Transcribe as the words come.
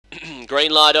Green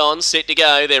light on, set to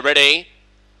go, they're ready.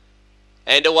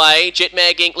 And away,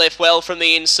 Jetmag Inc. left well from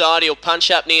the inside. He'll punch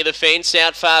up near the fence.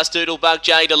 Out fast, Doodlebug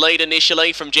J to lead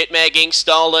initially from Jetmag Inc.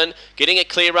 Stolen. Getting a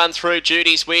clear run through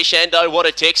Judy's Wish. And oh, what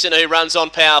a Texan who runs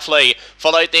on powerfully.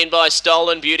 Followed then by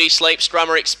Stolen, Beauty Sleep,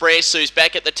 Strummer Express, who's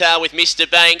back at the tail with Mr.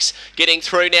 Banks. Getting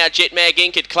through now, Jetmag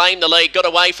Inc. had claimed the lead. Got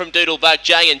away from Doodlebug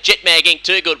J. And Jetmag Inc.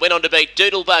 too good. Went on to beat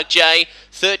Doodlebug J.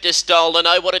 Third to Stolen.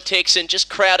 Oh, what a Texan. Just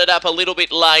crowded up a little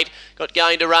bit late. Got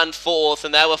going to run fourth.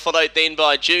 And they were followed then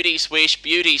by Judy's Wish,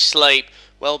 Beauty Sleep,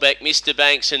 well back Mr.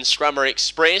 Banks and Strummer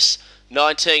Express.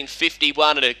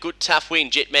 1951 and a good tough win,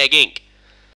 Jetmag Inc.